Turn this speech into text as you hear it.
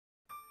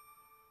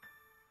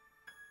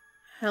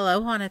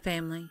Hello, Haunted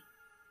Family.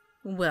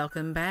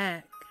 Welcome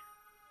back.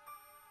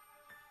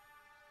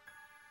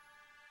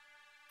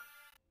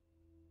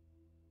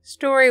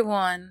 Story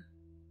 1.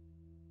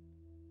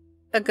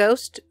 A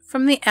Ghost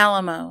from the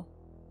Alamo.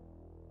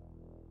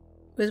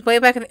 It was way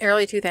back in the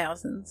early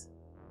 2000s.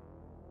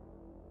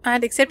 I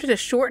had accepted a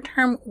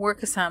short-term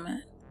work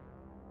assignment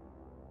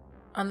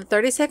on the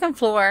 32nd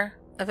floor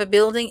of a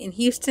building in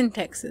Houston,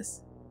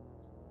 Texas.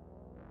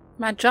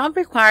 My job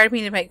required me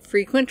to make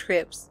frequent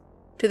trips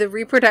to the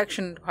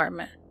reproduction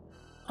department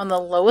on the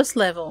lowest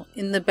level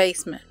in the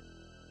basement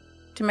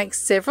to make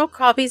several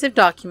copies of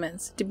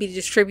documents to be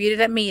distributed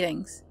at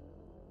meetings.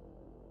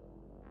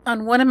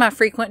 On one of my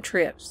frequent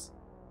trips,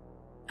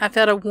 I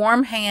felt a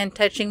warm hand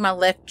touching my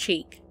left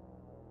cheek,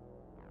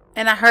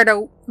 and I heard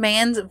a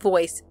man's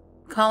voice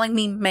calling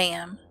me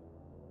ma'am.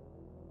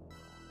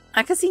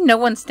 I could see no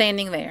one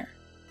standing there.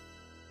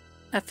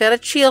 I felt a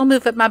chill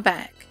move up my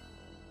back,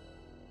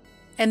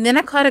 and then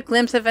I caught a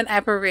glimpse of an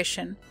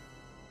apparition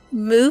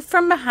move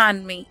from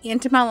behind me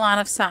into my line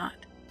of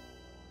sight.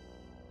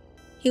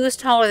 He was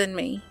taller than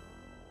me,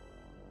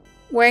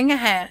 wearing a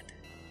hat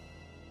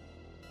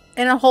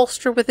and a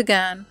holster with a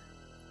gun.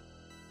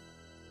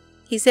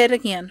 He said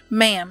again,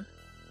 "Ma'am,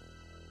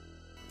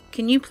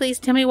 can you please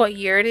tell me what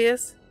year it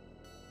is?"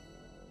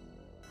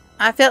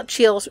 I felt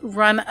chills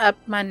run up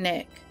my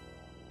neck.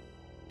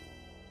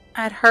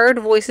 I'd heard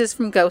voices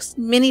from ghosts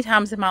many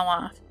times in my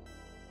life,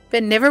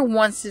 but never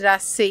once did I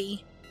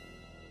see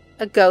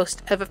a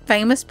ghost of a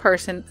famous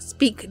person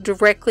speak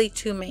directly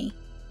to me.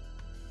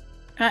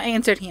 I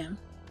answered him.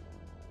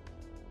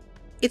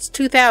 "It's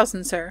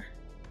 2000, sir."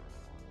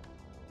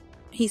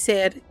 He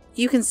said,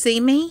 "You can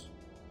see me?"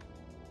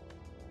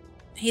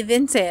 He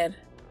then said,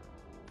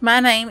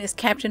 "My name is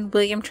Captain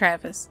William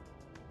Travis,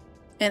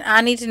 and I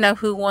need to know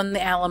who won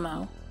the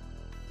Alamo.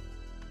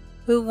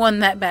 Who won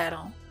that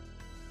battle?"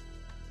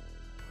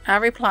 I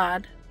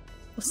replied,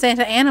 "Well,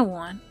 Santa Anna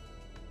won."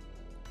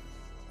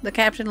 The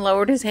captain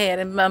lowered his head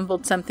and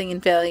mumbled something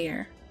in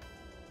failure.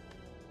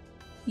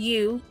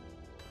 "You,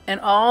 and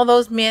all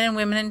those men and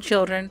women and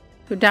children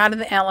who died in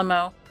the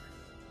Alamo,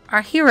 are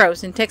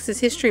heroes in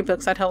Texas history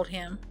books," I told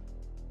him.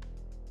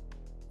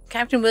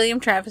 Captain William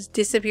Travis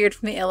disappeared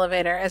from the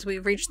elevator as we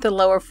reached the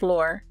lower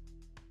floor,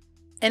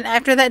 and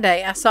after that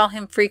day I saw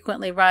him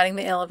frequently riding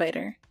the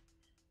elevator,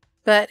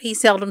 but he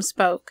seldom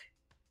spoke.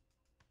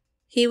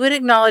 He would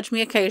acknowledge me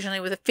occasionally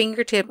with a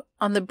fingertip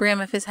on the brim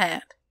of his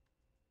hat.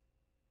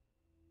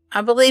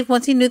 I believe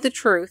once he knew the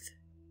truth,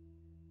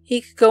 he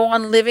could go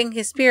on living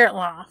his spirit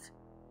life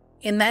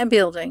in that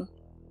building.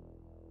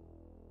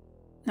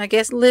 I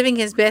guess living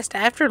his best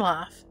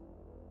afterlife.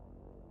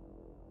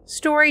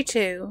 Story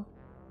 2.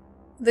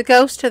 The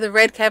Ghost of the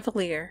Red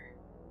Cavalier.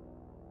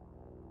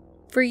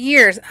 For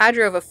years, I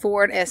drove a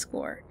Ford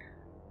Escort,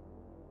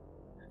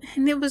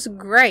 and it was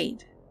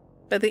great,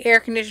 but the air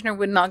conditioner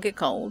would not get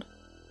cold.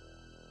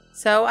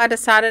 So I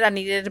decided I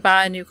needed to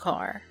buy a new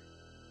car.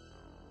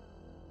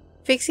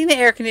 Fixing the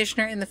air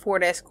conditioner in the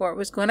Ford Escort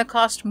was going to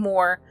cost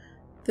more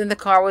than the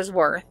car was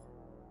worth.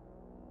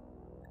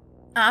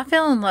 I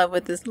fell in love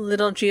with this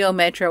little Geo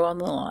Metro on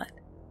the lot,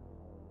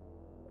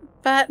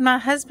 but my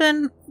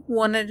husband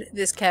wanted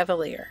this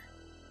Cavalier.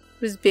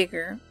 It was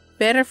bigger,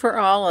 better for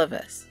all of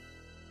us.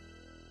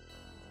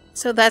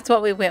 So that's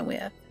what we went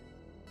with.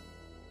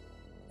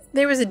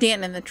 There was a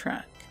dent in the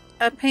trunk.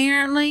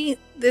 Apparently,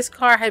 this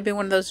car had been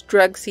one of those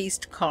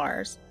drug-seized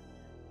cars,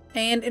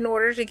 and in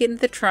order to get in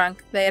the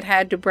trunk, they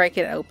had to break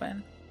it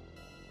open.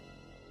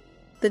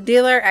 The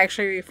dealer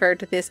actually referred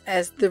to this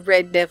as the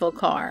Red Devil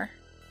car,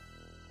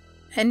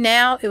 and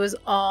now it was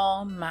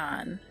all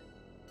mine.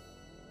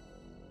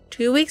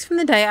 2 weeks from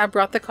the day I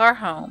brought the car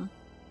home,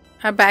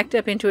 I backed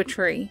up into a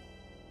tree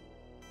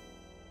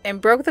and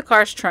broke the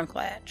car's trunk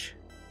latch.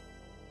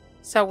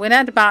 So I went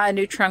out to buy a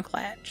new trunk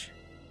latch.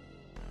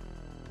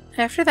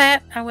 After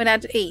that, I went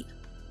out to eat,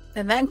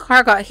 and that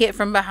car got hit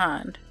from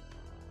behind.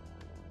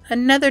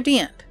 Another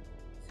dent.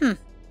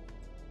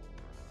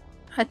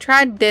 I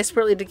tried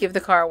desperately to give the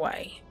car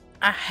away.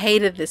 I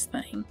hated this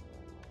thing,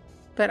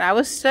 but I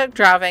was stuck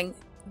driving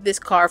this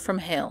car from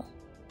hell.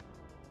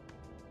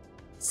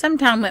 Some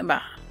time went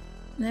by,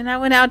 and then I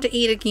went out to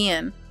eat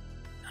again.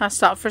 I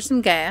stopped for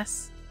some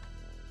gas,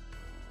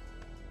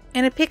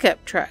 and a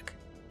pickup truck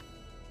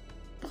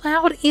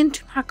plowed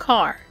into my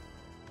car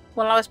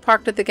while I was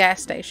parked at the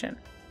gas station.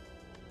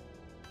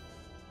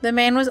 The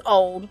man was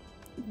old,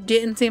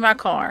 didn't see my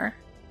car,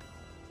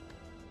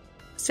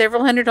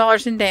 several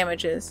 $100s in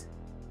damages.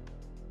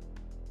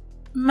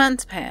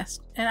 Months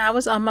passed, and I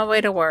was on my way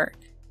to work,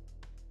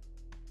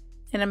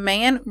 and a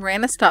man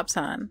ran a stop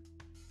sign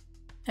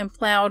and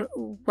plowed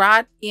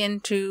right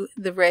into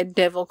the Red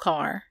Devil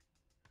car.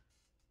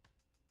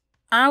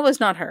 I was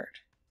not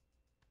hurt.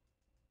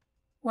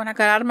 When I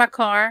got out of my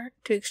car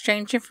to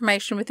exchange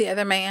information with the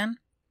other man,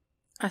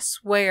 I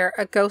swear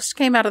a ghost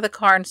came out of the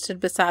car and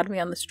stood beside me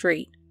on the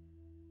street.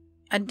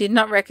 I did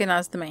not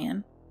recognize the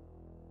man,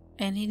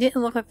 and he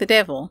didn't look like the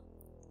devil.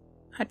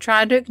 I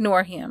tried to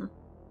ignore him.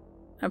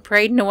 I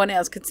prayed no one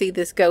else could see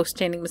this ghost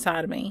standing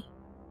beside me.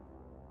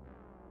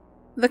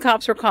 the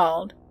cops were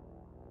called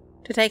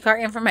to take our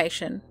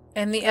information,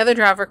 and the other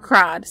driver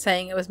cried,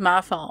 saying it was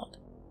my fault.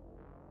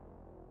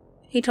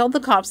 He told the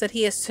cops that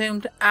he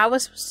assumed I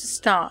was supposed to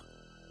stop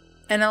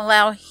and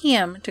allow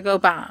him to go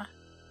by.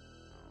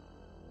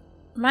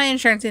 My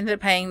insurance ended up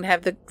paying to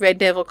have the Red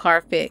Devil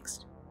car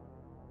fixed,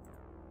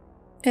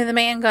 and the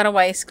man got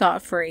away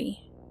scot-free.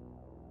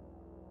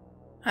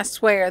 I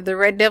swear the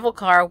Red Devil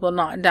car will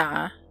not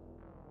die.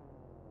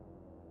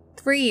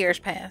 3 years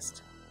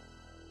passed,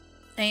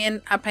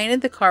 and I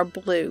painted the car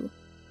blue.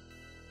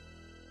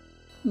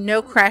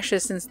 No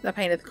crashes since I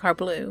painted the car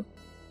blue.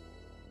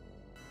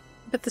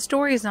 But the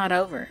story is not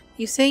over.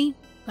 You see,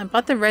 I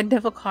bought the Red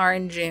Devil car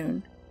in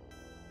June.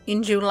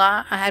 In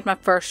July, I had my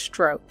first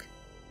stroke.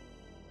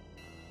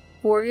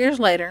 4 years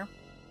later,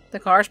 the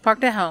car was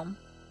parked at home,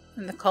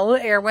 and the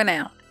cold air went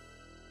out.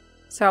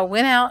 So I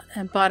went out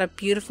and bought a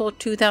beautiful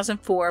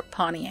 2004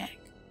 Pontiac.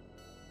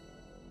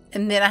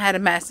 And then I had a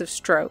massive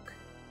stroke.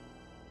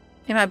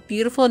 And my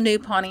beautiful new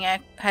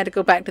Pontiac had to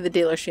go back to the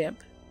dealership.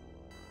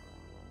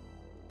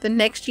 The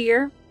next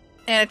year,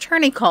 an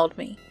attorney called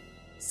me,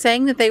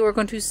 saying that they were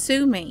going to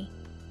sue me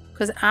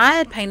because I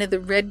had painted the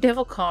Red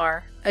Devil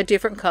car a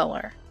different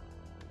color.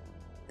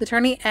 The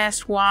attorney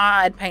asked why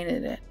I had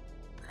painted it.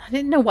 I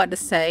didn't know what to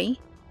say.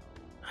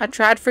 I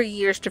tried for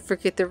years to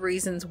forget the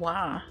reasons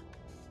why.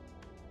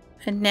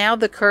 And now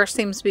the curse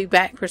seems to be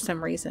back for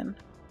some reason.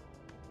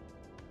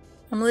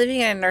 I'm living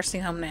in a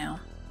nursing home now.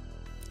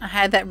 I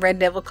had that Red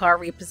Devil car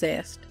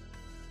repossessed.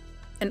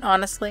 And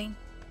honestly,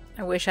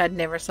 I wish I'd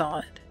never saw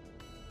it.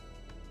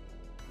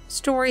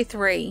 Story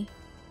 3.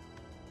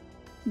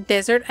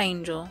 Desert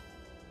Angel.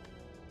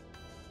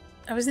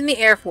 I was in the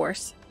Air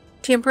Force,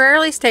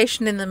 temporarily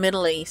stationed in the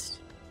Middle East.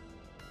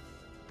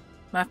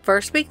 My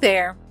first week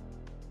there,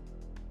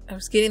 I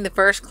was getting the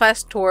first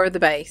class tour of the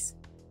base.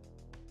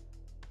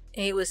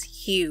 It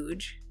was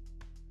huge.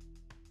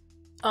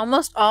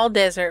 Almost all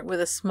desert with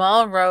a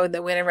small road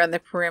that went around the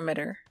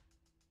perimeter.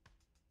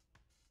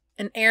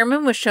 An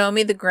airman was showing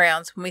me the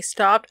grounds when we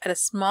stopped at a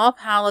small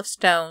pile of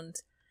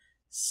stones,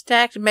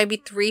 stacked maybe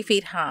 3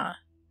 feet high,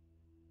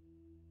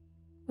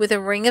 with a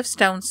ring of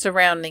stones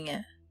surrounding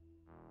it.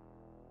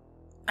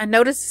 I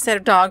noticed a set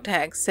of dog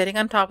tags sitting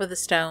on top of the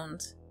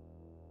stones,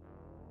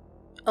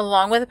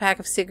 along with a pack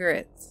of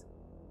cigarettes.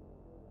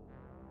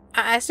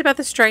 I asked about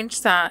the strange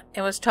sight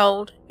and was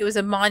told it was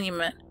a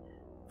monument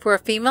for a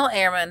female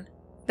airman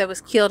that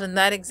was killed in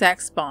that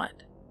exact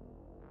spot,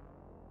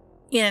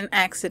 in an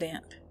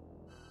accident.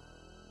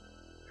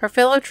 Her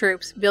fellow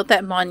troops built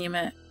that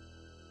monument,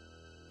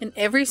 and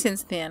ever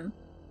since then,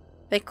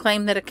 they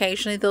claim that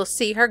occasionally they'll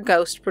see her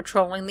ghost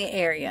patrolling the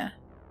area,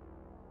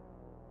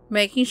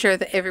 making sure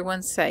that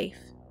everyone's safe.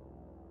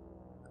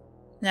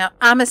 Now,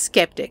 I'm a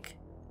skeptic.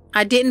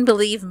 I didn't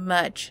believe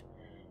much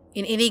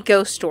in any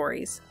ghost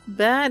stories,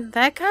 but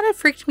that kind of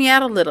freaked me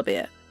out a little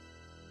bit.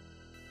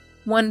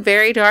 One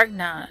very dark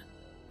night,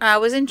 I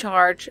was in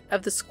charge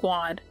of the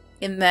squad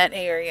in that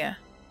area.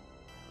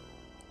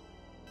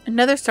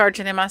 Another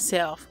sergeant and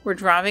myself were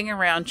driving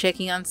around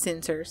checking on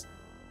sensors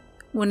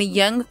when a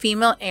young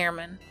female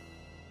airman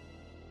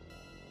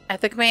at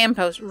the command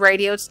post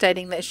radioed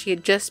stating that she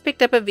had just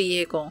picked up a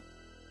vehicle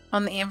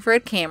on the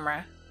infrared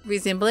camera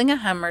resembling a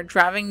Hummer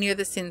driving near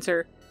the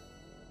sensor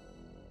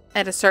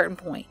at a certain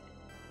point.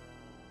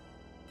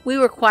 We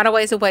were quite a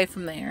ways away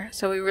from there,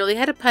 so we really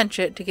had to punch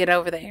it to get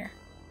over there.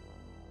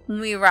 When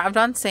we arrived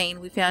on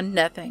scene, we found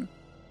nothing.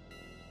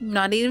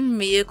 Not even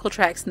vehicle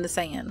tracks in the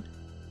sand.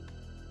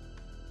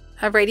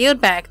 I radioed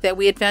back that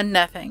we had found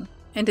nothing,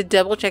 and to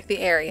double check the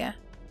area.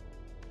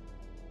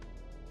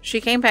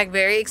 She came back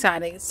very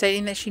excited,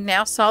 stating that she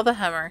now saw the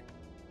Hummer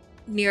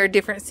near a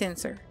different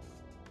sensor.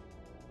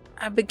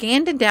 I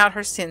began to doubt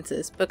her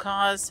senses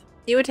because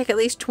it would take at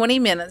least 20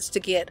 minutes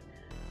to get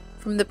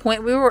from the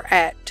point we were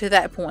at to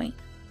that point.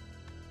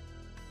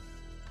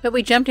 But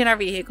we jumped in our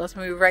vehicles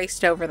and we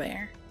raced over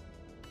there.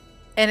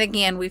 And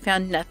again, we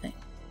found nothing.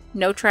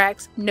 No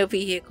tracks, no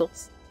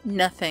vehicles,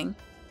 nothing.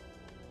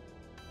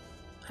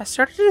 I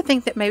started to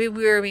think that maybe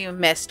we were being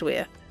messed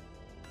with.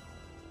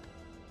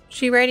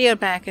 She radioed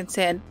back and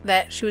said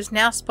that she was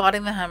now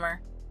spotting the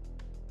Hummer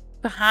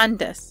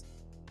behind us,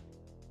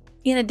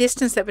 in a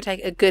distance that would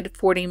take a good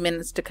 40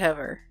 minutes to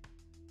cover.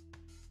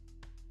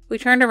 We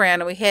turned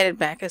around and we headed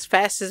back as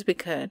fast as we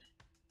could.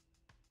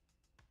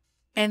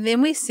 And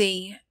then we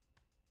see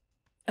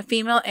a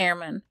female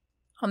airman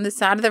on the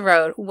side of the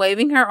road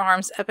waving her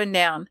arms up and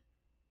down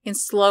in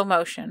slow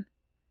motion.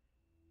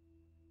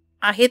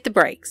 I hit the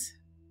brakes.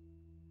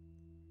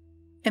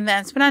 And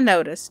that's when I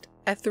noticed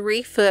a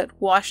 3-foot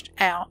washed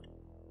out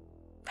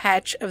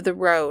patch of the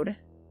road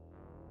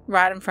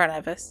right in front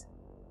of us.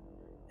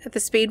 At the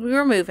speed we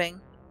were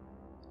moving,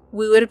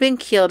 we would have been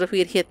killed if we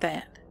had hit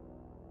that.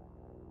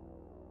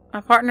 My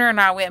partner and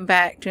I went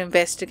back to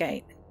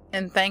investigate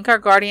and thank our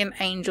guardian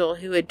angel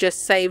who had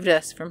just saved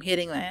us from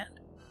hitting that.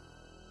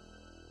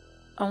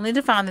 Only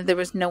to find that there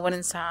was no one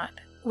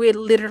inside. We had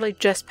literally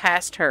just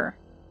passed her.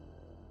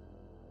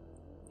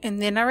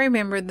 And then I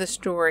remembered the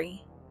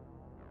story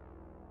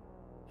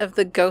of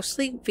the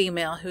ghostly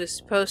female who is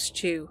supposed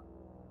to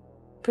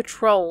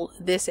patrol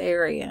this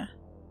area.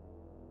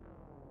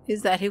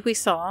 Is that who we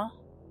saw?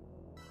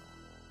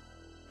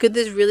 Could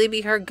this really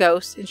be her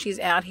ghost and she's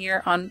out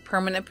here on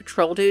permanent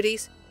patrol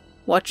duties,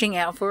 watching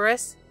out for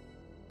us?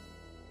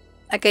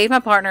 I gave my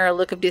partner a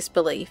look of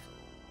disbelief.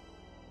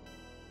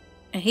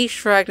 And he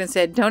shrugged and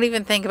said, "Don't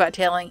even think about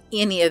telling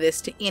any of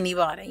this to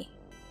anybody.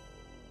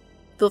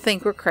 They'll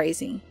think we're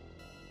crazy."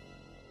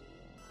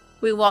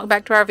 We walked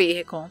back to our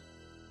vehicle,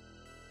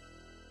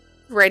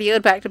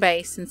 radioed back to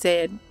base and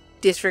said,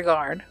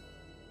 "Disregard."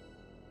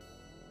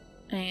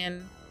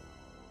 And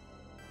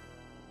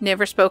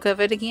never spoke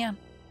of it again.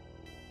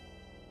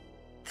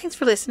 Thanks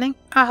for listening.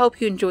 I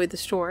hope you enjoyed the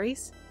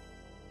stories.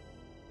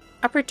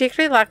 I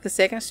particularly like the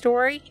second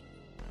story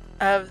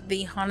of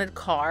the haunted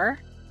car.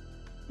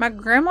 My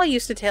grandma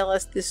used to tell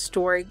us this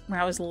story when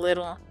I was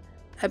little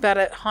about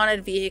a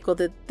haunted vehicle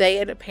that they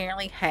had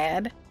apparently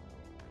had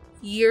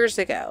years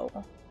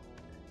ago.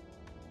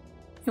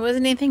 It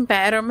wasn't anything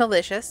bad or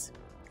malicious,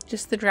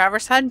 just the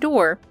driver's side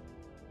door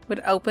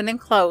would open and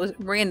close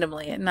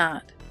randomly at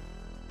night.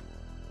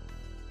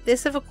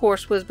 This, of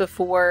course, was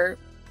before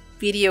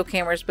video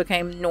cameras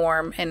became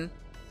norm and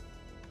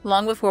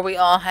long before we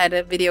all had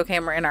a video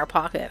camera in our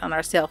pocket on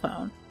our cell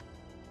phone.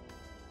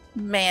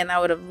 Man, I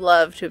would have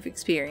loved to have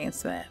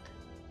experienced that.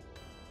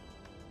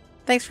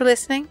 Thanks for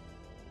listening.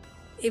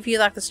 If you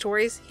like the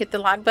stories, hit the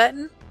like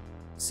button.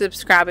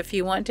 Subscribe if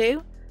you want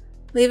to.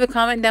 Leave a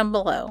comment down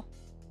below.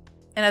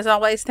 And as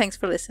always, thanks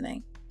for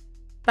listening.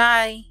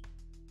 Bye.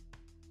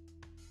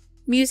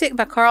 Music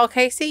by Carl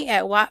Casey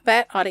at White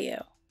Bat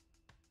Audio.